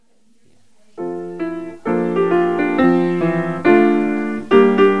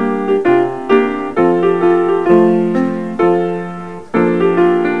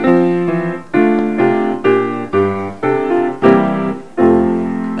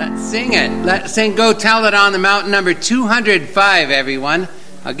Let's sing it. Let's sing Go Tell It on the Mountain, number 205, everyone.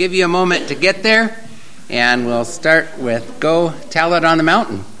 I'll give you a moment to get there, and we'll start with Go Tell It on the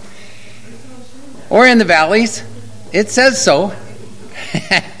Mountain. Or in the valleys. It says so.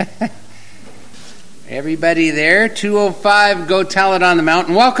 Everybody there, 205, Go Tell It on the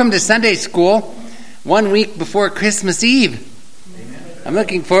Mountain. Welcome to Sunday School, 1 week before Christmas Eve. I'm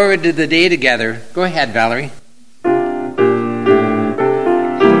looking forward to the day together. Go ahead, Valerie.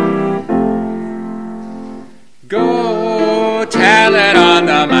 Go tell it on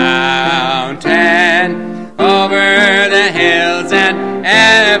the mountain, over the hills and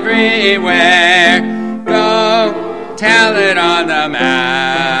everywhere. Go tell it on the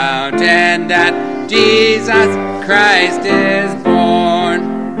mountain that Jesus Christ is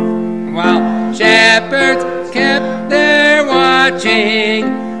born. While shepherds kept their watching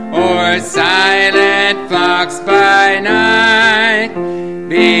o'er silent flocks by night,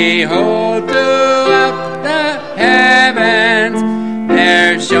 behold, throughout the heavens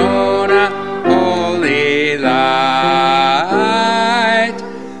there shone a holy light.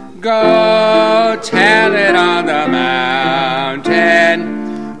 Go tell it on the mountain,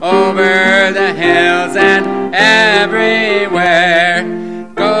 over the hills and everywhere.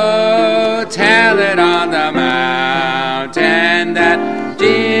 Go tell it on the mountain that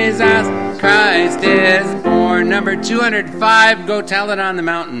Jesus Christ is born. Number 205, Go Tell It on the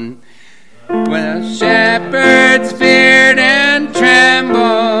Mountain. Well, shepherds feared and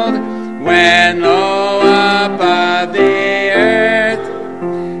trembled when low above the earth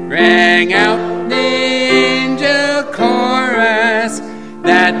rang out the angel chorus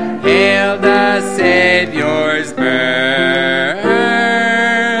that hailed the Savior's birth.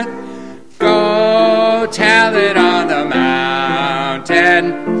 Go tell it on the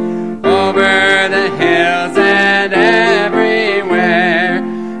mountain, over the hills and everywhere.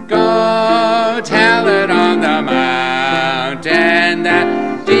 Go tell it on the mountain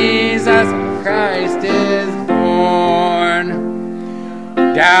that Jesus Christ is born.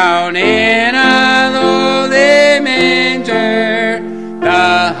 Down in a lowly manger,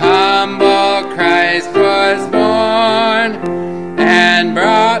 the humble Christ was born, and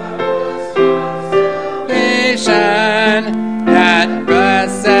brought salvation that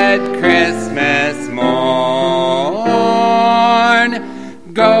blessed Christmas morn.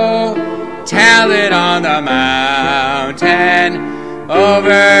 Go tell it on the mountain,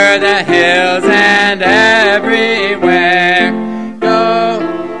 over the hills and everywhere.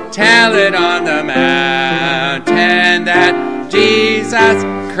 Go tell it on the mountain that Jesus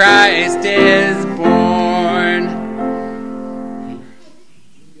Christ is born.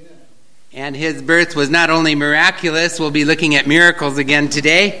 And his birth was not only miraculous, we'll be looking at miracles again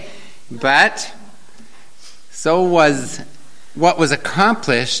today, but so was what was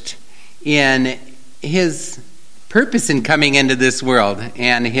accomplished in his purpose in coming into this world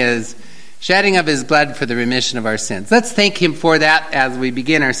and his shedding of his blood for the remission of our sins. Let's thank him for that as we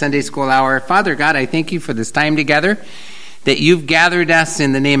begin our Sunday school hour. Father God, I thank you for this time together, that you've gathered us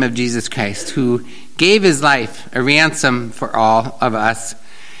in the name of Jesus Christ, who gave his life a ransom for all of us.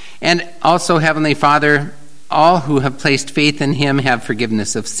 And also, Heavenly Father, all who have placed faith in him have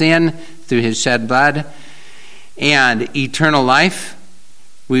forgiveness of sin through his shed blood and eternal life.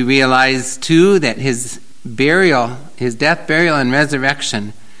 We realize, too, that his death, burial, and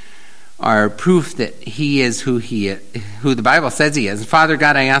resurrection are proof that he is who the Bible says he is. Father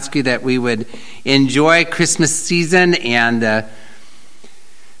God, I ask you that we would enjoy Christmas season and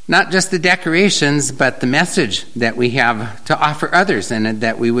not just the decorations, but the message that we have to offer others, and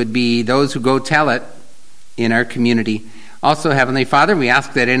that we would be those who go tell it in our community. Also, Heavenly Father, we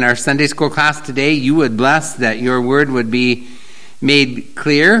ask that in our Sunday school class today, you would bless that your word would be made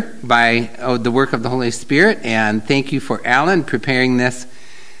clear by the work of the Holy Spirit. And thank you for Alan preparing this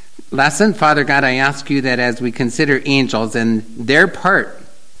lesson. Father God, I ask you that as we consider angels and their part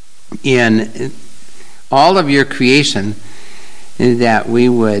in all of your creation, that we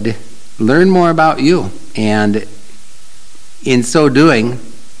would learn more about you, and in so doing,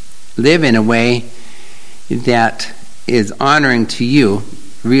 live in a way that is honoring to you,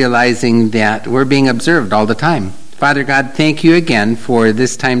 realizing that we're being observed all the time. Father God, thank you again for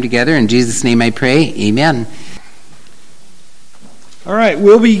this time together. In Jesus' name I pray, amen. All right,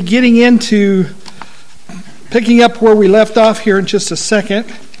 we'll be getting into picking up where we left off here in just a second.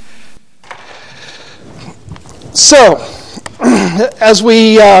 So, as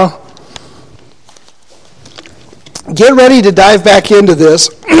we get ready to dive back into this,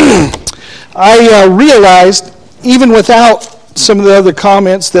 I realized, even without some of the other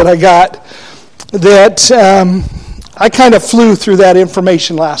comments that I got, that I kind of flew through that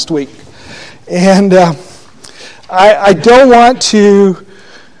information last week. And I don't want to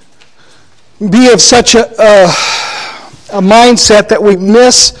be of such a mindset that we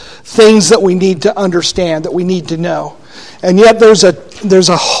miss things that we need to understand, that we need to know. And yet there's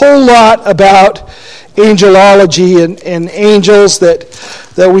a whole lot about angelology and angels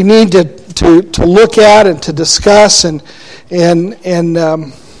that we need to look at and to discuss and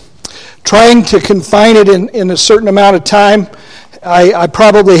trying to confine it in a certain amount of time. I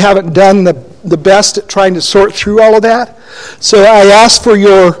probably haven't done the best at trying to sort through all of that. So I ask for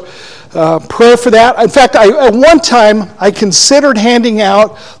your prayer for that. In fact, at one time, I considered handing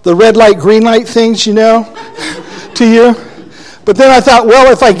out the red light, green light things, to you. But then I thought,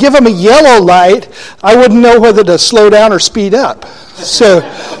 well, if I give them a yellow light, I wouldn't know whether to slow down or speed up. So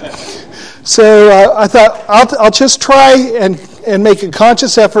I thought, I'll just try and make a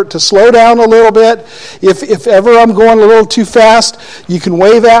conscious effort to slow down a little bit. If ever I'm going a little too fast, you can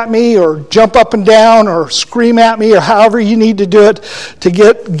wave at me or jump up and down or scream at me or however you need to do it to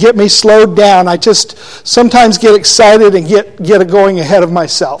get me slowed down. I just sometimes get excited and get going ahead of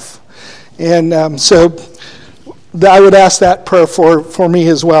myself. And so I would ask that prayer for me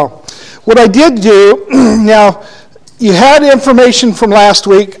as well. What I did do, now, you had information from last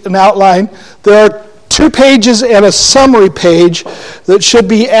week, an outline. There are 2 pages and a summary page that should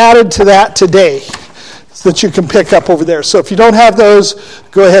be added to that today that you can pick up over there. So if you don't have those,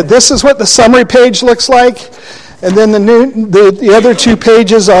 go ahead. This is what the summary page looks like. And then the other 2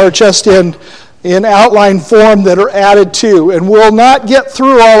 pages are just in outline form that are added to. And we'll not get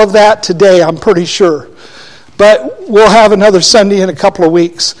through all of that today, I'm pretty sure. But we'll have another Sunday in a couple of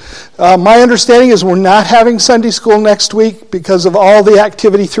weeks. My understanding is we're not having Sunday school next week because of all the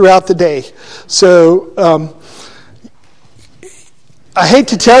activity throughout the day. So I hate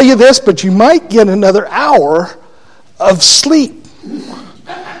to tell you this, but you might get another hour of sleep.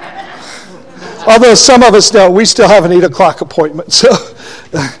 Although some of us don't. We still have an 8 o'clock appointment. So,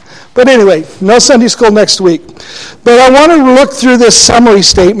 but anyway, no Sunday school next week. But I want to look through this summary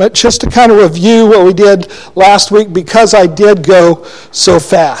statement just to kind of review what we did last week because I did go so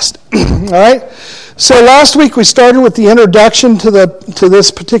fast. All right? So last week we started with the introduction to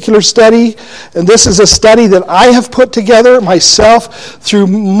this particular study, and this is a study that I have put together myself through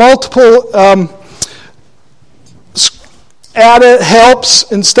multiple added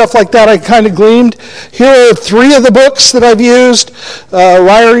helps and stuff like that I kind of gleaned. Here are 3 of the books that I've used.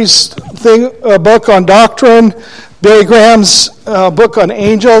 Ryrie's book on Doctrine, Billy Graham's book on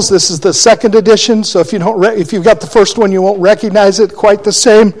angels. This is the 2nd edition, so if you've got the first one, you won't recognize it quite the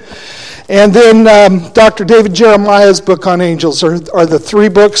same. And then Dr. David Jeremiah's book on angels are the 3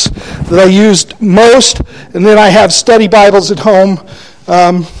 books that I used most. And then I have study Bibles at home,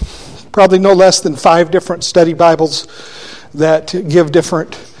 probably no less than 5 different study Bibles that give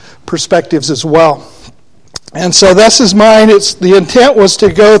different perspectives as well. And so this is mine. The intent was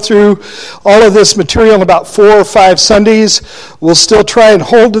to go through all of this material in about 4 or 5 Sundays. We'll still try and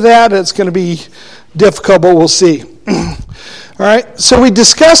hold to that. It's going to be difficult, but we'll see. All right, so we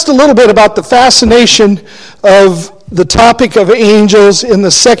discussed a little bit about the fascination of the topic of angels in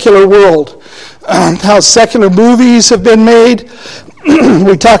the secular world, how secular movies have been made.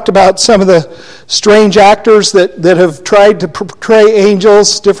 We talked about some of the strange actors that have tried to portray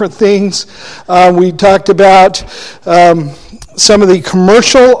angels, different things. We talked about some of the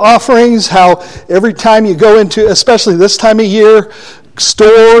commercial offerings, how every time you go into, especially this time of year,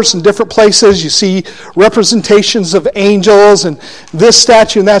 stores and different places, you see representations of angels and this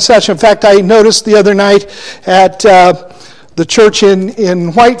statue and that statue. In fact, I noticed the other night at the church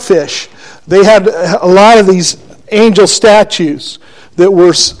in Whitefish, they had a lot of these angel statues that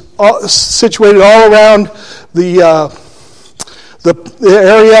were situated all around the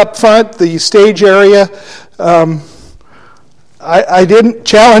area up front, the stage area. I didn't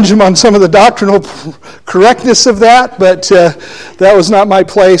challenge them on some of the doctrinal correctness of that, but that was not my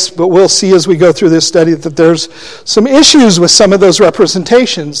place. But we'll see as we go through this study that there's some issues with some of those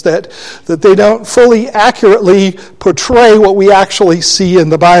representations, that they don't fully accurately portray what we actually see in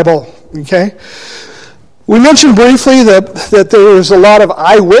the Bible. Okay? We mentioned briefly that there's a lot of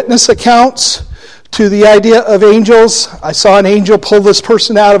eyewitness accounts to the idea of angels. I saw an angel pull this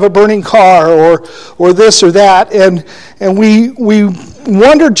person out of a burning car, or this or that, and we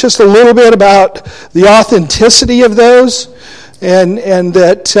wondered just a little bit about the authenticity of those, and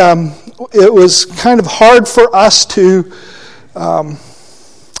that it was kind of hard for us to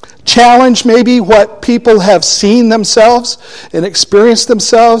challenge maybe what people have seen themselves and experienced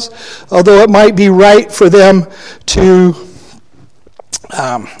themselves, although it might be right for them to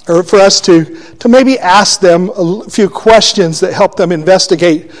or for us to maybe ask them a few questions that help them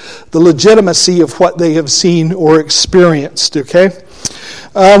investigate the legitimacy of what they have seen or experienced, okay?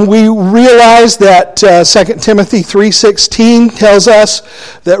 We realize that 2 Timothy 3:16 tells us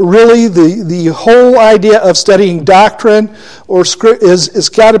that really the whole idea of studying doctrine or is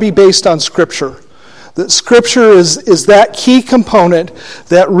got to be based on Scripture. That Scripture is that key component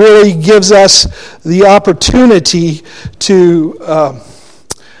that really gives us the opportunity to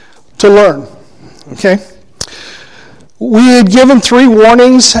learn. Okay? We had given 3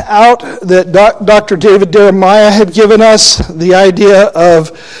 warnings out that Dr. David Jeremiah had given us. The idea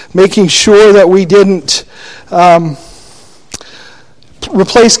of making sure that we didn't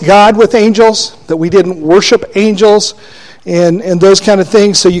replace God with angels, that we didn't worship angels, and those kind of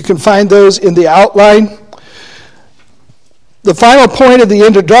things. So you can find those in the outline. The final point of the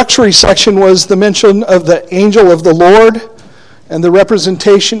introductory section was the mention of the angel of the Lord and the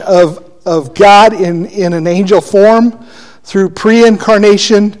representation of God in an angel form through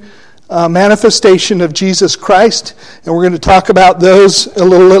pre-incarnation manifestation of Jesus Christ. And we're going to talk about those a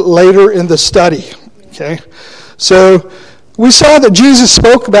little bit later in the study. Okay, so we saw that Jesus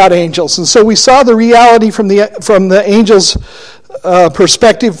spoke about angels, and so we saw the reality from the angels'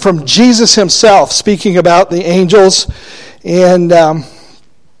 perspective, from Jesus himself speaking about the angels, and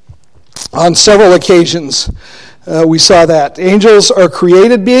on several occasions we saw that. Angels are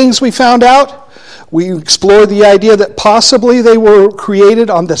created beings, we found out. We explored the idea that possibly they were created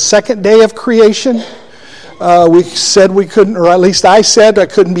on the second day of creation. We said we couldn't, or at least I said I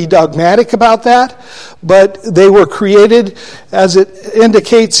couldn't be dogmatic about that, but they were created, as it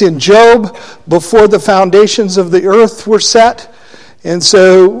indicates in Job, before the foundations of the earth were set. And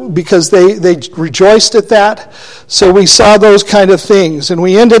so, because they rejoiced at that, so we saw those kind of things. And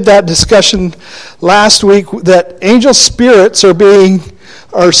we ended that discussion last week that angel spirits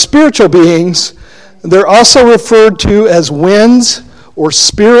are spiritual beings. They're also referred to as winds or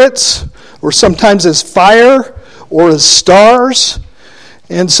spirits, or sometimes as fire or as stars.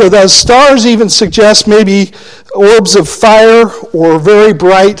 And so those stars even suggest maybe orbs of fire or very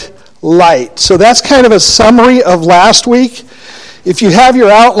bright light. So that's kind of a summary of last week. If you have your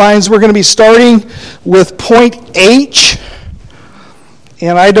outlines, we're going to be starting with point H.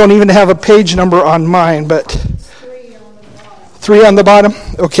 And I don't even have a page number on mine, but 3 on the bottom. 3 on the bottom?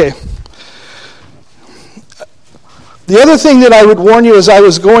 Okay. The other thing that I would warn you as I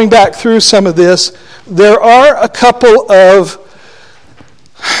was going back through some of this, there are a couple of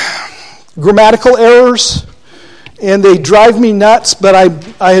grammatical errors, and they drive me nuts, but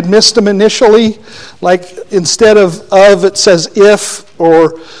I had missed them initially. Like instead of it says if,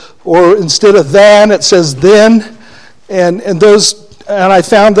 or instead of than it says then, and I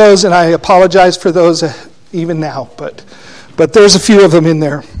found those, and I apologize for those even now, but there's a few of them in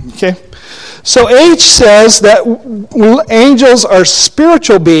there. Okay. So H says that angels are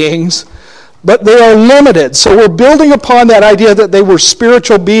spiritual beings, but they are limited. So we're building upon that idea that they were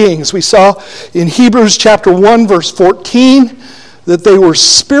spiritual beings. We saw in Hebrews chapter 1, verse 14, that they were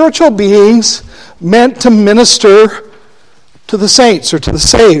spiritual beings meant to minister to the saints or to the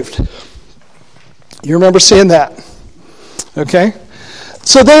saved. You remember seeing that? Okay?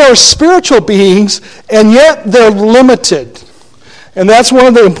 So they are spiritual beings, and yet they're limited. And that's one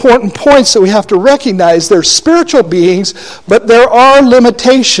of the important points that we have to recognize. They're spiritual beings, but there are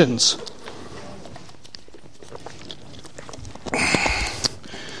limitations.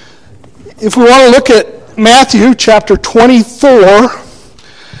 If we want to look at Matthew chapter 24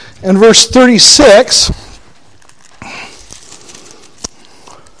 and verse 36,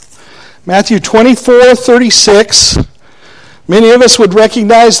 Matthew 24:36, many of us would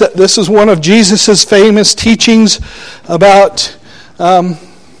recognize that this is one of Jesus' famous teachings about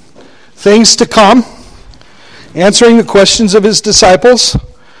things to come, answering the questions of his disciples.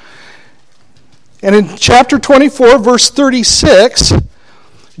 And in chapter 24, verse 36,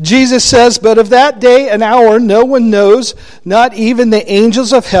 Jesus says, "But of that day and hour no one knows, not even the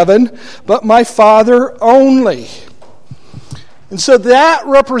angels of heaven, but my Father only." And so that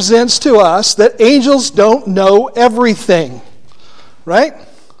represents to us that angels don't know everything, right?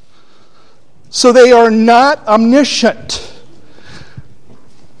 So they are not omniscient.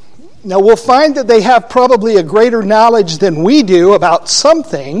 Now, we'll find that they have probably a greater knowledge than we do about some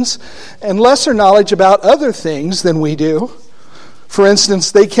things and lesser knowledge about other things than we do. For instance,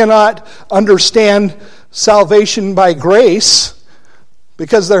 they cannot understand salvation by grace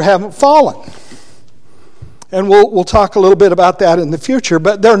because they haven't fallen. And we'll talk a little bit about that in the future,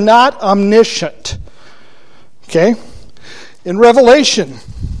 but they're not omniscient. Okay? In Revelation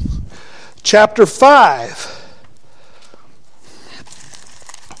chapter 5,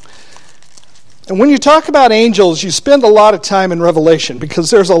 And when you talk about angels, you spend a lot of time in Revelation because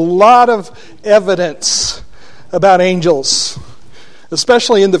there's a lot of evidence about angels,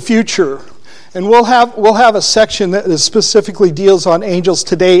 especially in the future. And we'll have a section that specifically deals on angels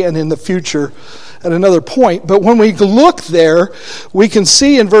today and in the future at another point. But when we look there, we can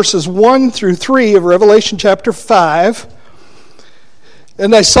see in verses 1 through 3 of Revelation chapter 5,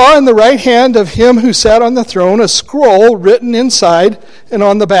 "And I saw in the right hand of him who sat on the throne a scroll written inside and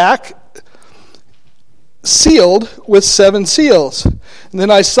on the back, sealed with 7 seals. And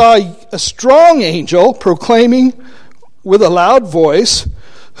then I saw a strong angel proclaiming with a loud voice,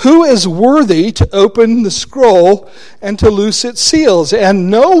 'Who is worthy to open the scroll and to loose its seals?'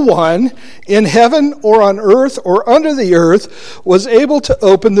 And no one in heaven or on earth or under the earth was able to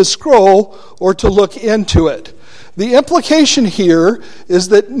open the scroll or to look into it." The implication here is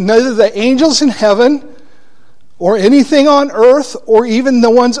that neither the angels in heaven or anything on earth, or even the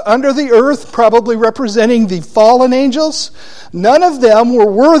ones under the earth, probably representing the fallen angels, none of them were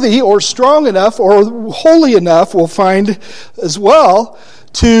worthy or strong enough or holy enough, we'll find as well,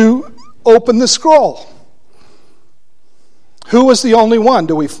 to open the scroll. Who was the only one?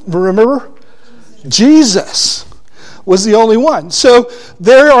 Do we remember? Jesus was the only one. So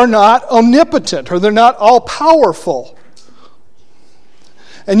they are not omnipotent, or they're not all-powerful.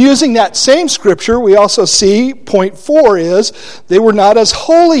 And using that same scripture, we also see, point 4 is, they were not as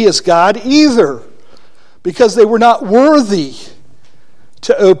holy as God either, because they were not worthy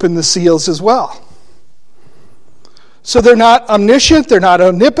to open the seals as well. So they're not omniscient, they're not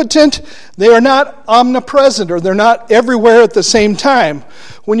omnipotent, they are not omnipresent, or they're not everywhere at the same time.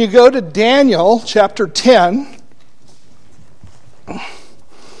 When you go to Daniel chapter 10,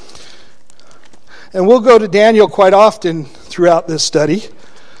 and we'll go to Daniel quite often throughout this study,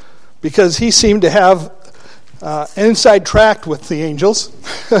 because he seemed to have an inside track with the angels,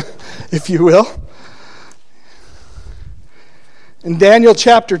 if you will. In Daniel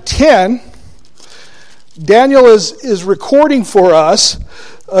chapter 10, Daniel is recording for us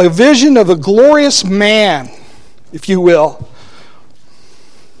a vision of a glorious man, if you will.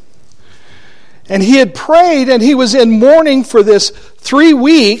 And he had prayed, and he was in mourning for this 3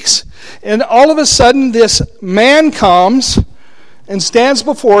 weeks, and all of a sudden this man comes and stands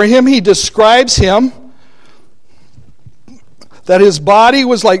before him. He describes him, that his body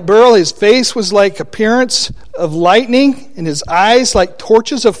was like beryl, his face was like appearance of lightning, and his eyes like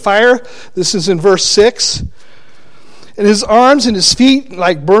torches of fire. This is in verse 6. And his arms and his feet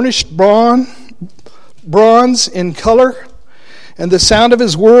like burnished bronze in color, and the sound of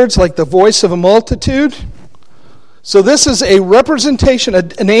his words like the voice of a multitude. So this is a representation,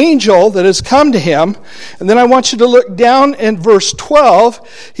 an angel that has come to him. And then I want you to look down in verse 12.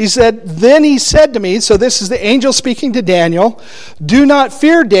 He said, "Then he said to me," so this is the angel speaking to Daniel, "Do not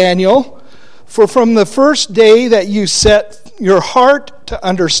fear, Daniel, for from the first day that you set your heart to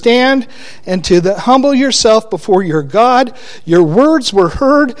understand and to humble yourself before your God, your words were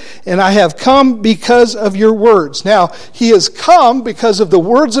heard, and I have come because of your words." Now, he has come because of the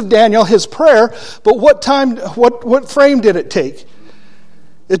words of Daniel, his prayer, but what frame did it take?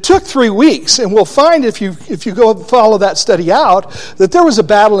 It took 3 weeks, and we'll find if you go follow that study out, that there was a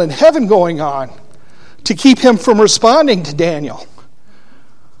battle in heaven going on to keep him from responding to Daniel.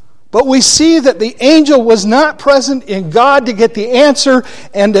 But we see that the angel was not present in God to get the answer,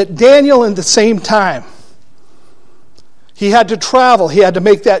 and at Daniel in the same time. He had to travel. He had to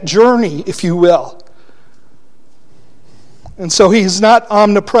make that journey, if you will. And so he's not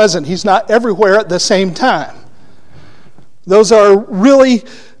omnipresent. He's not everywhere at the same time. Those are really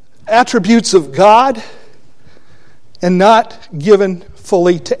attributes of God and not given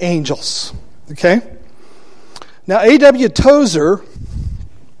fully to angels. Okay? Now, A.W. Tozer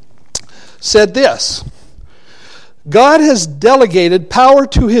said this: "God has delegated power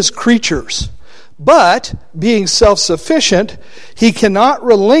to his creatures, but being self-sufficient, he cannot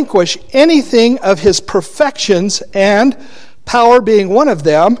relinquish anything of his perfections, and power being one of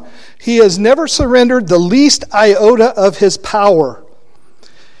them, he has never surrendered the least iota of his power.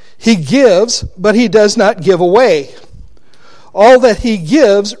 He gives, but he does not give away. All that he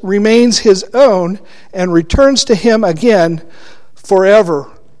gives remains his own and returns to him again forever.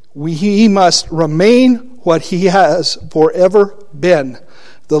 He must remain what he has forever been,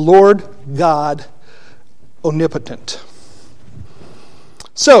 the Lord God omnipotent."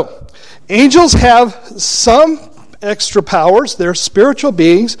 So, angels have some extra powers. They're spiritual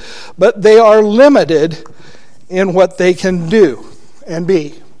beings, but they are limited in what they can do and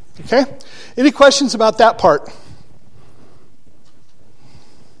be. Okay? Any questions about that part?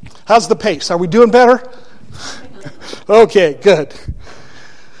 How's the pace? Are we doing better? Okay, good.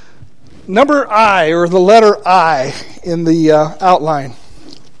 Number I, or the letter I in the outline.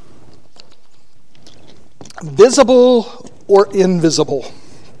 Visible or invisible?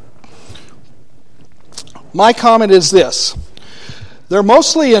 My comment is this. They're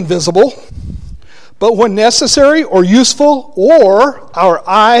mostly invisible, but when necessary or useful, or our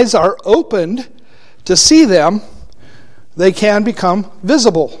eyes are opened to see them, they can become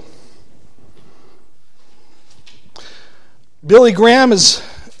visible. Billy Graham is,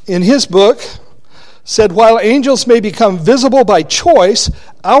 in his book, said, while angels may become visible by choice,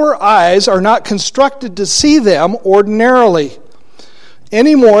 our eyes are not constructed to see them ordinarily,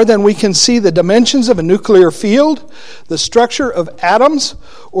 any more than we can see the dimensions of a nuclear field, the structure of atoms,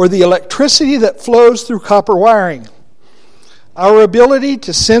 or the electricity that flows through copper wiring. Our ability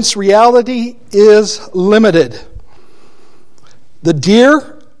to sense reality is limited. The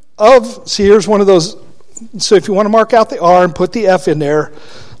deer of, see, here's one of those, so if you want to mark out the R and put the F in there,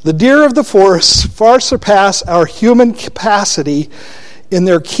 the deer of the forest far surpass our human capacity in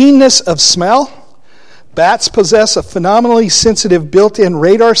their keenness of smell. Bats possess a phenomenally sensitive built-in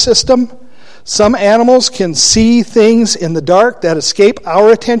radar system. Some animals can see things in the dark that escape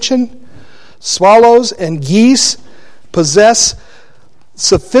our attention. Swallows and geese possess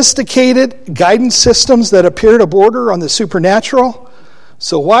sophisticated guidance systems that appear to border on the supernatural.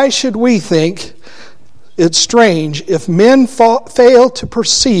 So why should we think it's strange if men fail to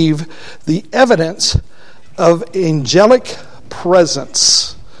perceive the evidence of angelic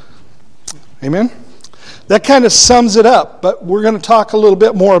presence? Amen? That kind of sums it up, but we're going to talk a little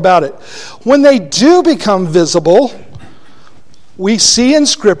bit more about it. When they do become visible, we see in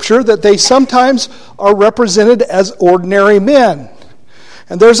Scripture that they sometimes are represented as ordinary men.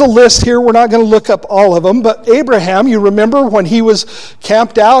 And there's a list here. We're not going to look up all of them, but Abraham, you remember when he was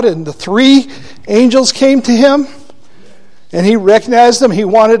camped out and the 3 angels came to him? And he recognized them. He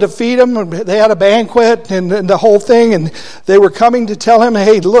wanted to feed them. They had a banquet and the whole thing. And they were coming to tell him,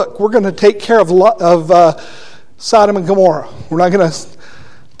 hey, look, we're going to take care of Sodom and Gomorrah. We're not going to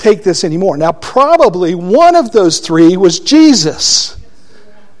take this anymore. Now, probably one of those 3 was Jesus.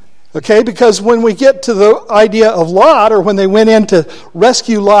 Okay, because when we get to the idea of Lot, or when they went in to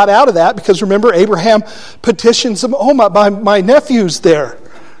rescue Lot out of that, because remember, Abraham petitions them, oh, my nephew's there,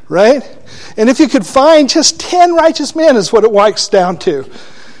 right? And if you could find just 10 righteous men is what it works down to.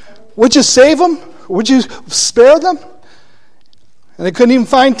 Would you save them? Would you spare them? And they couldn't even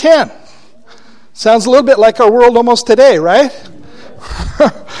find 10. Sounds a little bit like our world almost today, right?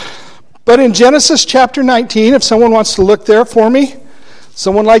 But in Genesis chapter 19, if someone wants to look there for me,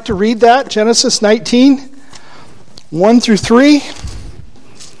 someone like to read that? Genesis 19, 1 through 3. Then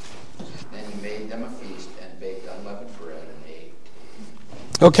he made them a feast and baked unleavened bread and ate.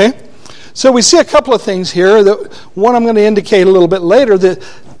 Okay. So we see a couple of things here. One I'm going to indicate a little bit later, that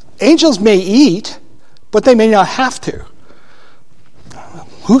angels may eat, but they may not have to.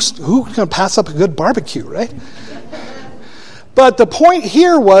 Who's going to pass up a good barbecue, right? But the point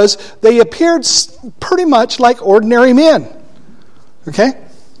here was they appeared pretty much like ordinary men. Okay?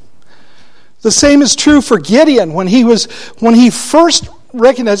 The same is true for Gideon when he first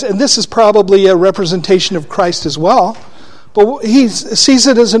recognized, and this is probably a representation of Christ as well, but he sees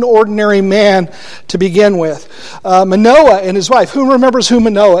it as an ordinary man to begin with. Manoah and his wife. Who remembers who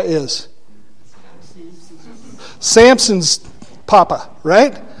Manoah is? Samson's papa,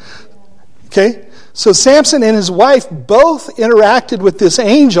 right? Okay? So Samson and his wife both interacted with this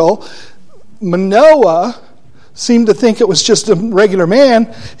angel. Manoah seemed to think it was just a regular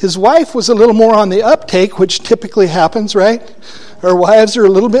man. His wife was a little more on the uptake, which typically happens, right? Our wives are a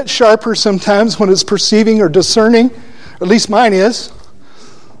little bit sharper sometimes when it's perceiving or discerning. At least mine is.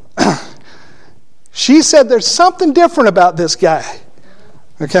 She said there's something different about this guy.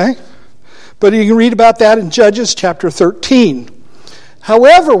 Okay? But you can read about that in Judges chapter 13.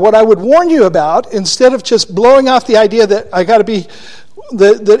 However, what I would warn you about, instead of just blowing off the idea that I got to be,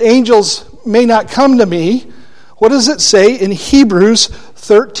 that angels may not come to me, what does it say in Hebrews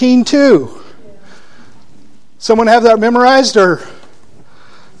 13:2? Someone have that memorized, or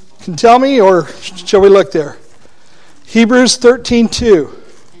can tell me, or shall we look there? Hebrews 13:2.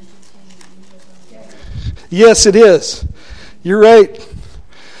 Yes, it is. You're right.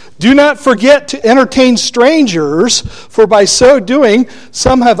 Do not forget to entertain strangers, for by so doing,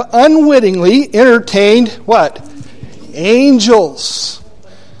 some have unwittingly entertained what? Angels.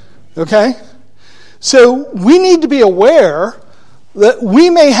 Okay? So we need to be aware that we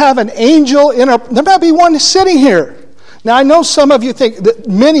may have an angel in our... There might be one sitting here. Now, I know some of you think that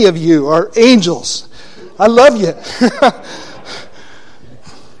many of you are angels. I love you.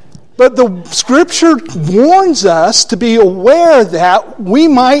 But the Scripture warns us to be aware that we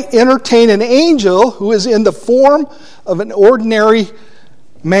might entertain an angel who is in the form of an ordinary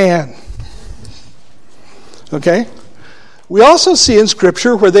man. Okay? We also see in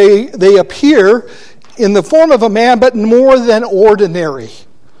Scripture where they appear in the form of a man, but more than ordinary.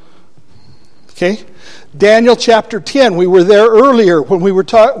 Okay? Daniel chapter 10, we were there earlier when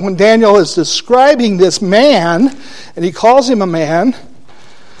when Daniel is describing this man, and he calls him a man,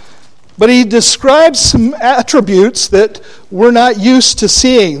 but he describes some attributes that we're not used to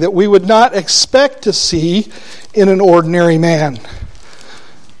seeing, that we would not expect to see in an ordinary man.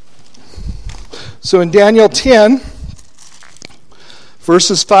 So in Daniel 10,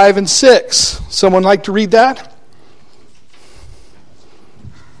 verses 5 and 6, someone like to read that?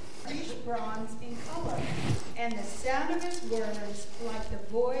 Bronze in color, and the sound of his words like the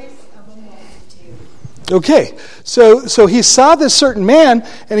voice of a multitude. Okay, so he saw this certain man,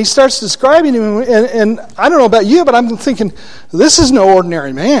 and he starts describing him, and I don't know about you, but I'm thinking, this is no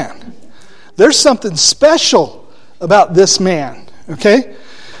ordinary man. There's something special about this man, okay?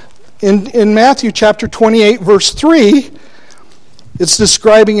 In Matthew chapter 28, verse 3, it's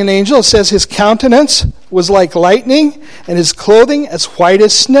describing an angel. It says, his countenance was like lightning, and his clothing as white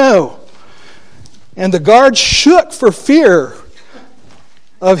as snow. And the guards shook for fear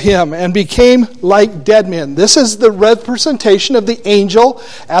of him and became like dead men. This is the representation of the angel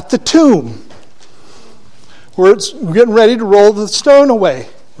at the tomb, where it's getting ready to roll the stone away,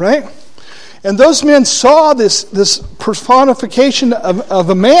 right? And those men saw this personification of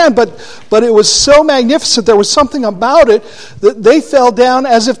a man, but it was so magnificent, there was something about it that they fell down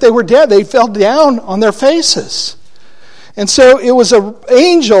as if they were dead. They fell down on their faces. And so it was an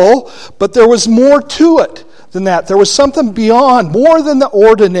angel, but there was more to it than that. There was something beyond, more than the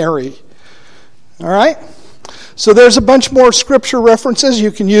ordinary. All right? So there's a bunch more scripture references you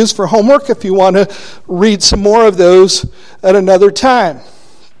can use for homework if you want to read some more of those at another time.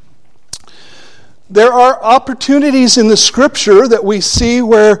 There are opportunities in the Scripture that we see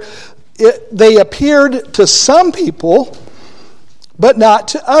where they appeared to some people, but not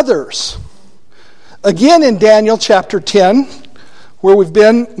to others. Again, in Daniel chapter 10, where we've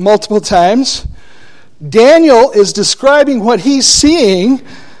been multiple times, Daniel is describing what he's seeing,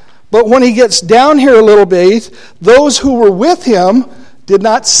 but when he gets down here a little bit, those who were with him did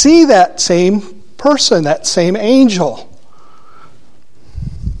not see that same person, that same angel.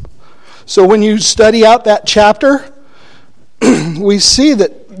 So when you study out that chapter, we see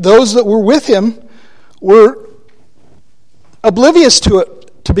that those that were with him were oblivious to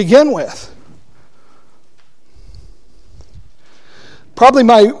it to begin with. Probably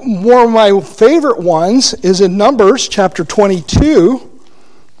one of my favorite ones is in Numbers chapter 22.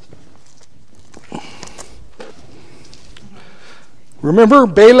 Remember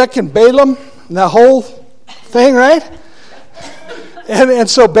Balak and Balaam and that whole thing, right? And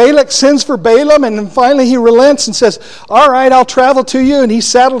so Balak sends for Balaam, and then finally he relents and says, all right, I'll travel to you. And he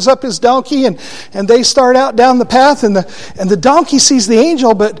saddles up his donkey, and they start out down the path, and the donkey sees the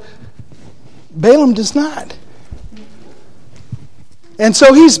angel, but Balaam does not. And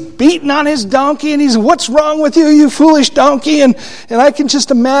so he's beating on his donkey, and he's, what's wrong with you, you foolish donkey? And I can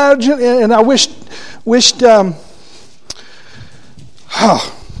just imagine, and I wished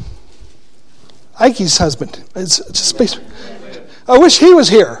Ike's husband. It's just I wish he was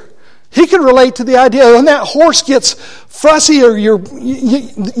here. He could relate to the idea when that horse gets fussy, or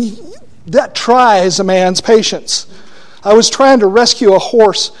that tries a man's patience. I was trying to rescue a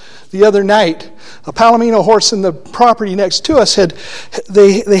horse the other night. A Palomino horse in the property next to us had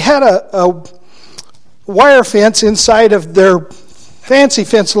a wire fence inside of their fancy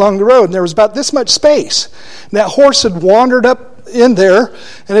fence along the road, and there was about this much space. And that horse had wandered up in there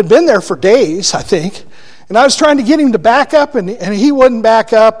and had been there for days, I think. And I was trying to get him to back up, and he wouldn't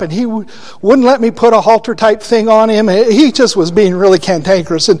back up, and he wouldn't let me put a halter type thing on him. He just was being really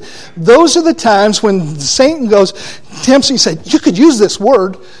cantankerous. And those are the times when Satan tempts you, say, you could use this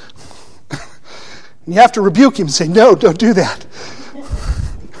word. And you have to rebuke him and say, no, don't do that.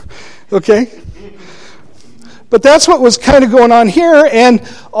 Okay? But that's what was kind of going on here, and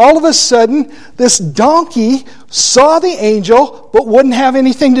all of a sudden, this donkey saw the angel, but wouldn't have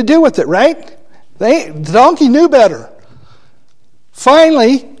anything to do with it, right? The donkey knew better.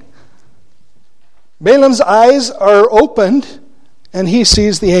 Finally, Balaam's eyes are opened, and he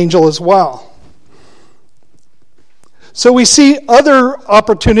sees the angel as well. So we see other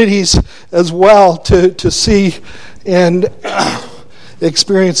opportunities as well to see and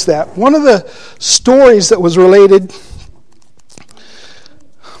experience that. One of the stories that was related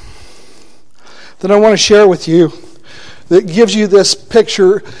that I want to share with you, that gives you this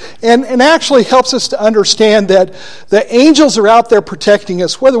picture and actually helps us to understand that the angels are out there protecting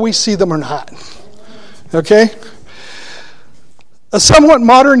us, whether we see them or not. Okay? A somewhat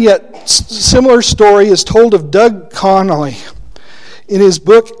modern yet similar story is told of Doug Connolly in his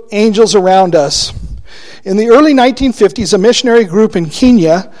book, Angels Around Us. In the early 1950s, a missionary group in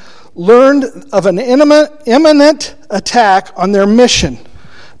Kenya learned of an imminent attack on their mission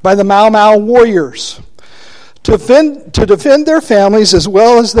by the Mau Mau warriors. To defend their families as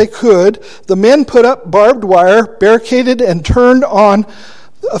well as they could, the men put up barbed wire, barricaded, and turned on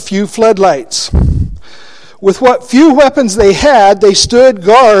a few floodlights. With what few weapons they had, they stood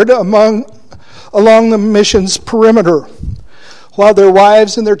guard along the mission's perimeter, while their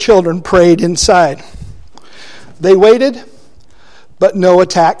wives and their children prayed inside. They waited, but no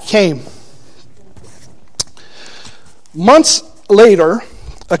attack came. Months later,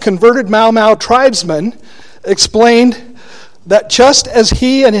 a converted Mau Mau tribesman explained that just as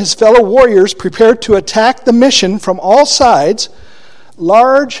he and his fellow warriors prepared to attack the mission from all sides,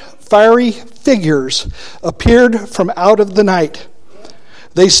 large, fiery figures appeared from out of the night.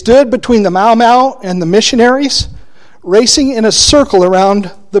 They stood between the Mau Mau and the missionaries, racing in a circle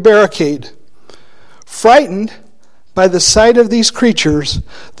around the barricade. Frightened by the sight of these creatures,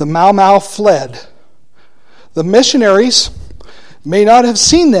 the Mau Mau fled. The missionaries may not have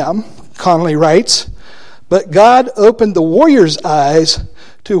seen them, Connolly writes, but God opened the warriors' eyes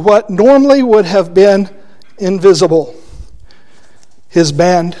to what normally would have been invisible: his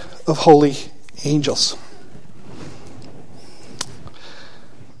band of holy angels.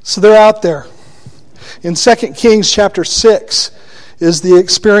 So they're out there. In 2 Kings chapter 6 is the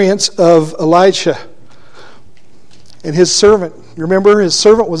experience of Elisha and his servant. You remember, his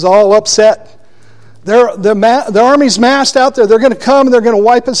servant was all upset. The army's massed out there. They're going to come and they're going to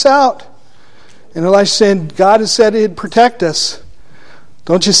wipe us out. And Elisha said, God has said he'd protect us.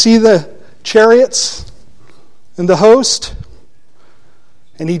 Don't you see the chariots and the host?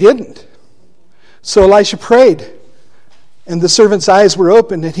 And he didn't. So Elisha prayed, and the servant's eyes were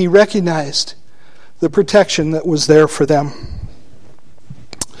opened, and he recognized the protection that was there for them.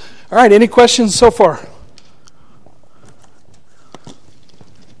 All right, any questions so far?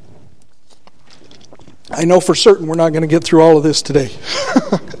 I know for certain we're not going to get through all of this today.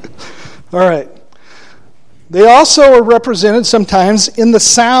 All right. They also are represented sometimes in the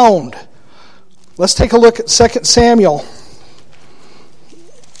sound. Let's take a look at 2 Samuel.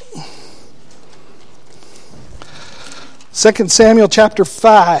 Second Samuel chapter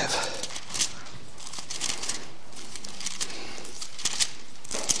 5.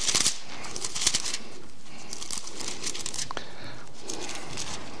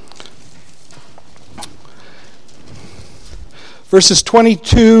 Verses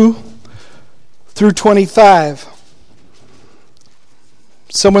 22 through 25.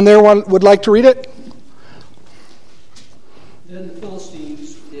 Someone there would like to read it? Then the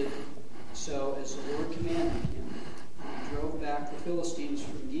Philistines did so as the Lord commanded him, and drove back the Philistines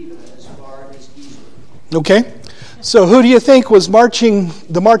from Geba as far as Gezer. Okay. So who do you think was marching,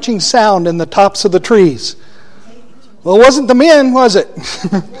 the marching sound in the tops of the trees? Well, it wasn't the men, was it?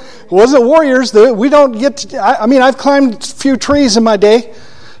 It wasn't warriors. We don't get to, I've climbed a few trees in my day,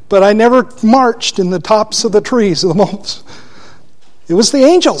 but I never marched in the tops of the trees. It was the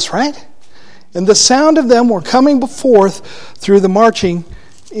angels, right? And the sound of them were coming forth through the marching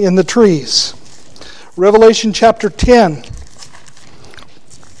in the trees. Revelation chapter 10.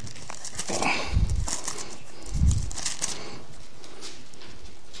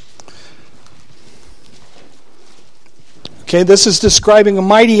 Okay, this is describing a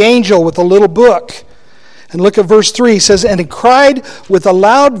mighty angel with a little book. And look at verse 3. It says, and he cried with a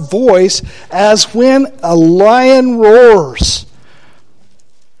loud voice as when a lion roars.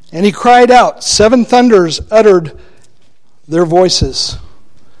 And he cried out. 7 thunders uttered their voices.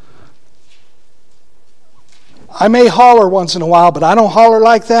 I may holler once in a while, but I don't holler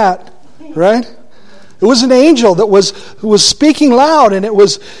like that. Right? It was an angel that was speaking loud, and it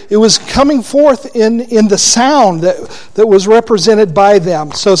was coming forth in the sound that was represented by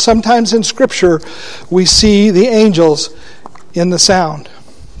them. So sometimes in Scripture we see the angels in the sound.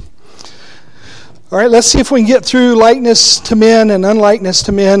 All right, let's see if we can get through likeness to men and unlikeness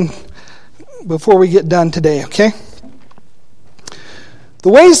to men before we get done today, okay? The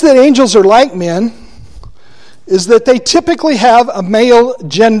ways that angels are like men is that they typically have a male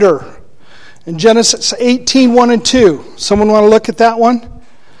gender. In Genesis 18, 1 and 2. Someone want to look at that one?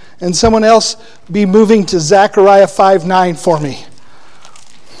 And someone else be moving to Zechariah 5, 9 for me.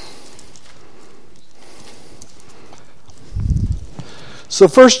 So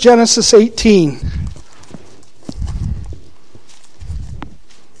first Genesis 18.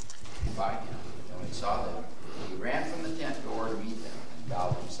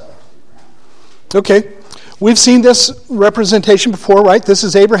 Okay, we've seen this representation before, right? This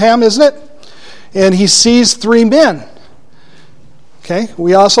is Abraham, isn't it? And he sees 3 men. Okay,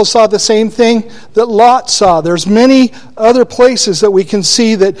 we also saw the same thing that Lot saw. There's many other places that we can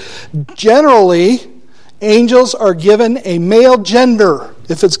see that generally angels are given a male gender,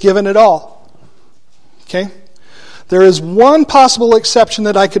 if it's given at all. Okay? There is one possible exception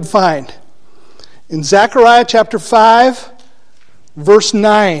that I could find. In Zechariah chapter 5, verse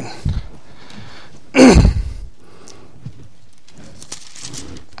 9.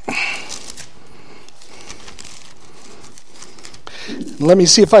 Let me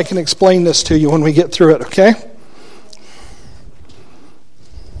see if I can explain this to you when we get through it, okay?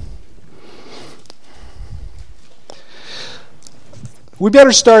 We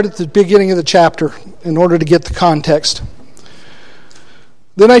better start at the beginning of the chapter in order to get the context.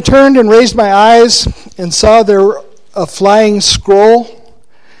 Then I turned and raised my eyes and saw there a flying scroll.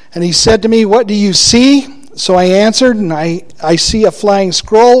 And he said to me, "What do you see?" So I answered, and I see a flying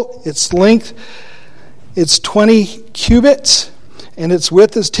scroll. Its length, it's 20 cubits, and its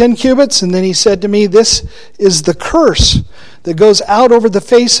width is 10 cubits. And then he said to me, "This is the curse that goes out over the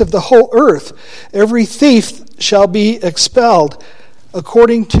face of the whole earth. Every thief shall be expelled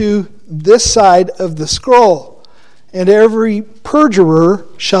according to this side of the scroll, and every perjurer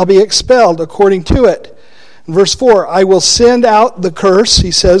shall be expelled according to it." In verse 4, "I will send out the curse,"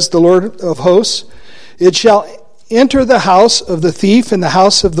 he says, the Lord of hosts. "It shall enter the house of the thief and the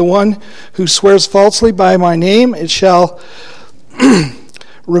house of the one who swears falsely by my name. It shall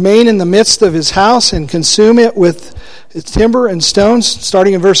remain in the midst of his house and consume it with its timber and stones,"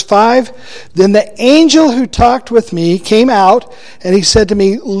 starting in verse 5. "Then the angel who talked with me came out, and he said to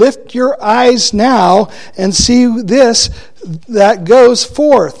me, 'Lift your eyes now and see this that goes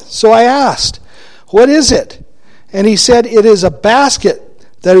forth.' So I asked, 'What is it?' And he said, 'It is a basket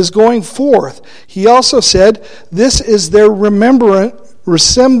that is going forth.' He also said, 'This is their resemblance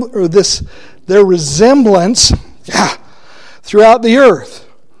throughout the earth.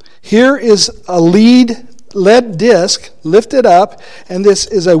 Here is a lead disc lifted up, and this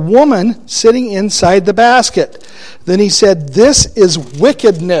is a woman sitting inside the basket.' Then he said, 'This is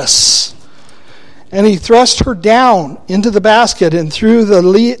wickedness.' And he thrust her down into the basket and threw the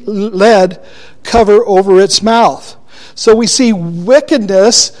lead cover over its mouth." So we see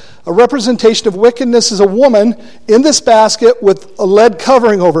wickedness, a representation of wickedness is a woman in this basket with a lead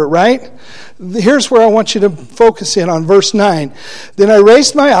covering over it, right? Here's where I want you to focus in on verse 9. "Then I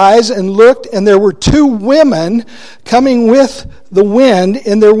raised my eyes and looked, and there were 2 women coming with the wind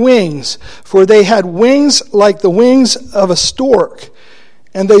in their wings, for they had wings like the wings of a stork.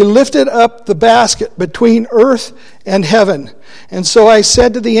 And they lifted up the basket between earth and heaven. And so I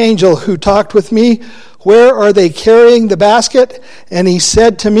said to the angel who talked with me, 'Where are they carrying the basket?' And he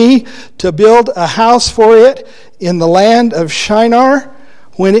said to me, 'To build a house for it in the land of Shinar.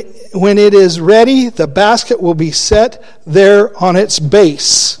 When it is ready, the basket will be set there on its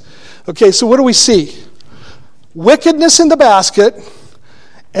base.'" Okay, so what do we see? Wickedness in the basket,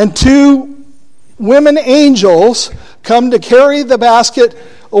 and 2 women angels come to carry the basket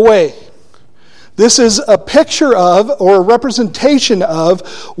away. This is a picture of, or a representation of,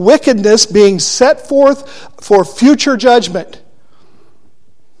 wickedness being set forth for future judgment.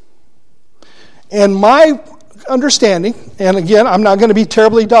 And my understanding, and again, I'm not going to be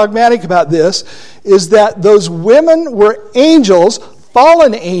terribly dogmatic about this, is that those women were angels,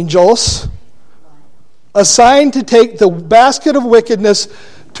 fallen angels, assigned to take the basket of wickedness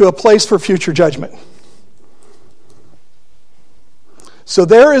to a place for future judgment. So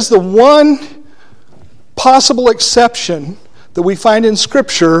there is the one possible exception that we find in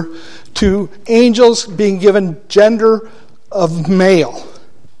Scripture to angels being given gender of male.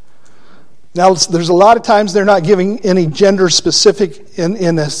 Now, there's a lot of times they're not giving any gender specific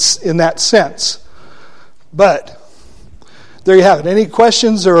in that sense. But there you have it. Any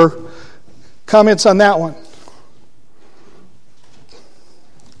questions or comments on that one?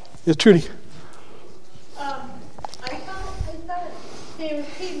 Yeah, Trudy. I thought they were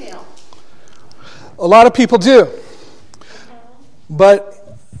female. A lot of people do.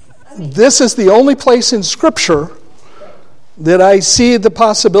 But this is the only place in Scripture that I see the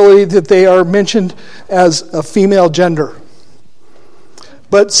possibility that they are mentioned as a female gender.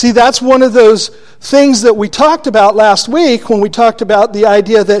 But see, that's one of those things that we talked about last week when we talked about the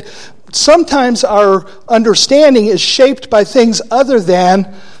idea that sometimes our understanding is shaped by things other than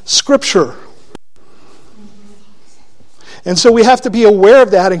Scripture. And so we have to be aware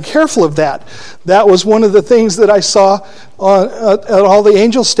of that and careful of that. That was one of the things that I saw at all the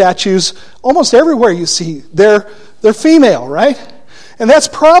angel statues. Almost everywhere you see, they're female, right? And that's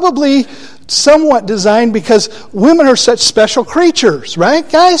probably somewhat designed because women are such special creatures, right,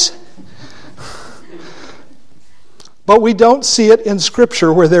 guys? But we don't see it in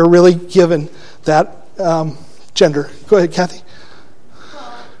Scripture where they're really given that gender. Go ahead, Kathy.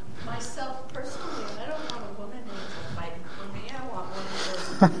 Well, myself personally, I don't want a woman angel fighting for me. I want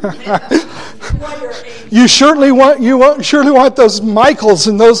one warrior angel. You surely want those Michaels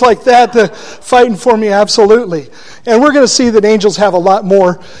and those like that fighting for me, absolutely. And we're going to see that angels have a lot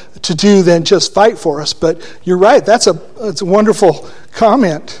more to do than just fight for us. But you're right. That's a wonderful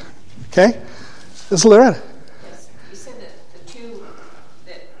comment. Okay, this is Loretta. Yes, you said that the two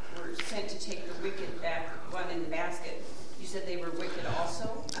that were sent to take the wicked back, one in the basket. You said they were wicked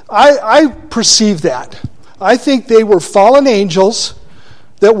also. I perceive that. I think they were fallen angels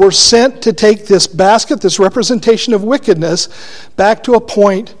that were sent to take this basket, this representation of wickedness, back to a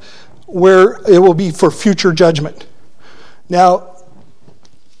point where it will be for future judgment. Now,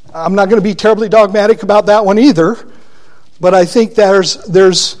 I'm not going to be terribly dogmatic about that one either, but I think there's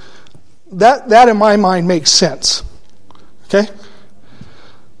that in my mind makes sense. Okay?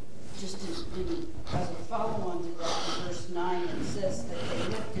 Just as a follow-on to that, in verse 9, it says that they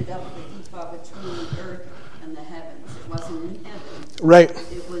lifted up the ephah between the earth and the heavens. It wasn't in heaven. Right.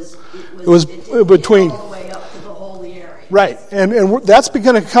 It was between. All the way up to the holy area. Right. And that's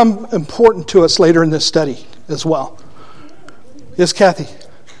going to come important to us later in this study as well. Yes, Kathy?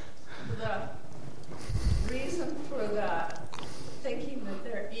 The reason for that, thinking that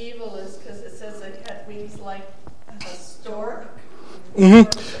they're evil, is because it says they had wings like a stork.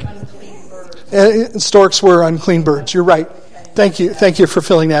 Mm-hmm. Unclean birds. Storks were unclean birds. You're right. Okay. Thank you for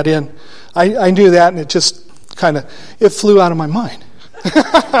filling that in. I knew that, and it just it flew out of my mind.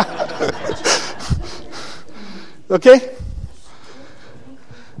 Okay?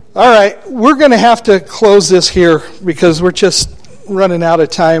 All right, we're going to have to close this here because we're just running out of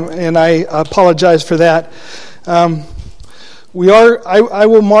time, and I apologize for that. I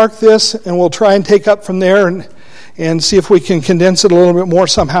will mark this, and we'll try and take up from there and see if we can condense it a little bit more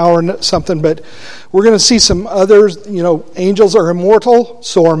somehow or something. But we're going to see some others. Angels are immortal,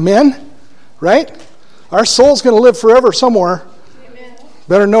 so are men, right? Our soul's going to live forever somewhere. Amen.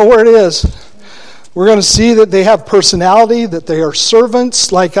 Better know where it is. We're going to see that they have personality, that they are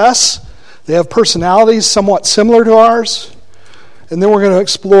servants like us. They have personalities somewhat similar to ours. And then we're going to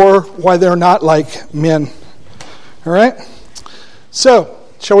explore why they're not like men. All right? So,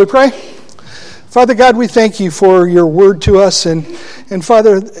 shall we pray? Father God, we thank you for your word to us. And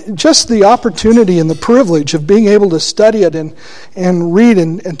Father, just the opportunity and the privilege of being able to study it and read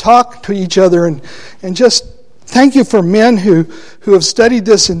and talk to each other. And just thank you for men who have studied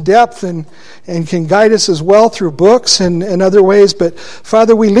this in depth and can guide us as well through books and other ways. But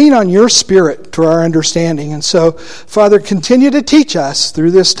Father, we lean on your Spirit to our understanding. And so, Father, continue to teach us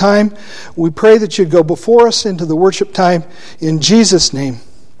through this time. We pray that you'd go before us into the worship time. In Jesus' name,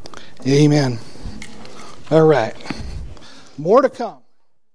 amen. All right. More to come.